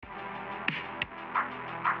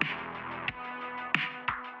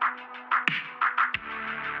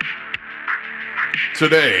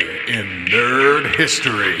Today in Nerd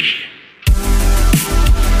History.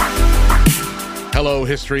 Hello,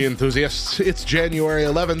 history enthusiasts. It's January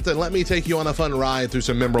 11th, and let me take you on a fun ride through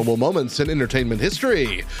some memorable moments in entertainment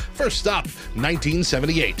history. First up,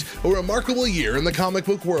 1978, a remarkable year in the comic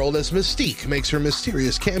book world as Mystique makes her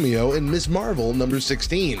mysterious cameo in Ms. Marvel number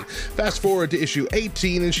 16. Fast forward to issue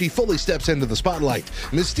 18, and she fully steps into the spotlight.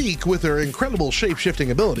 Mystique, with her incredible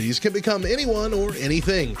shape-shifting abilities, can become anyone or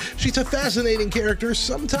anything. She's a fascinating character,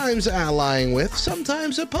 sometimes allying with,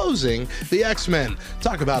 sometimes opposing the X-Men.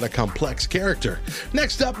 Talk about a complex character.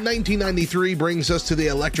 Next up, 1993 brings us to the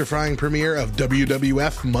electrifying premiere of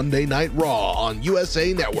WWF Monday Night Raw on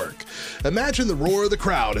USA Network. Imagine the roar of the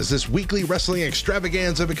crowd as this weekly wrestling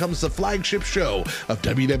extravaganza becomes the flagship show of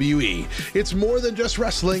WWE. It's more than just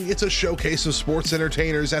wrestling, it's a showcase of sports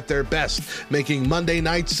entertainers at their best, making Monday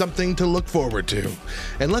nights something to look forward to.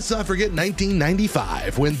 And let's not forget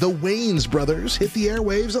 1995, when the Wayans brothers hit the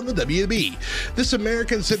airwaves on the WB. This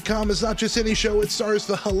American sitcom is not just any show, it stars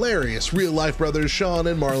the hilarious real-life brothers Sean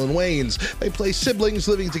and Marlon Wayans. They play siblings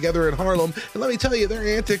living together in Harlem, and let me tell you,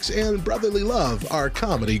 their antics and brotherly love are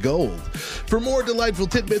comedy gold. For more delightful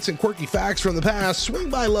tidbits and quirky facts from the past, swing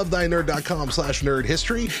by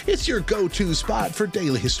lovethynerd.com/nerdhistory. It's your go-to spot for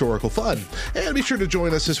daily historical fun. And be sure to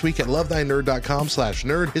join us this week at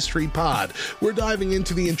lovethynerd.com/nerdhistorypod. We're diving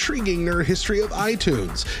into the intriguing nerd history of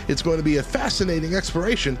iTunes. It's going to be a fascinating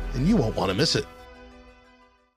exploration, and you won't want to miss it.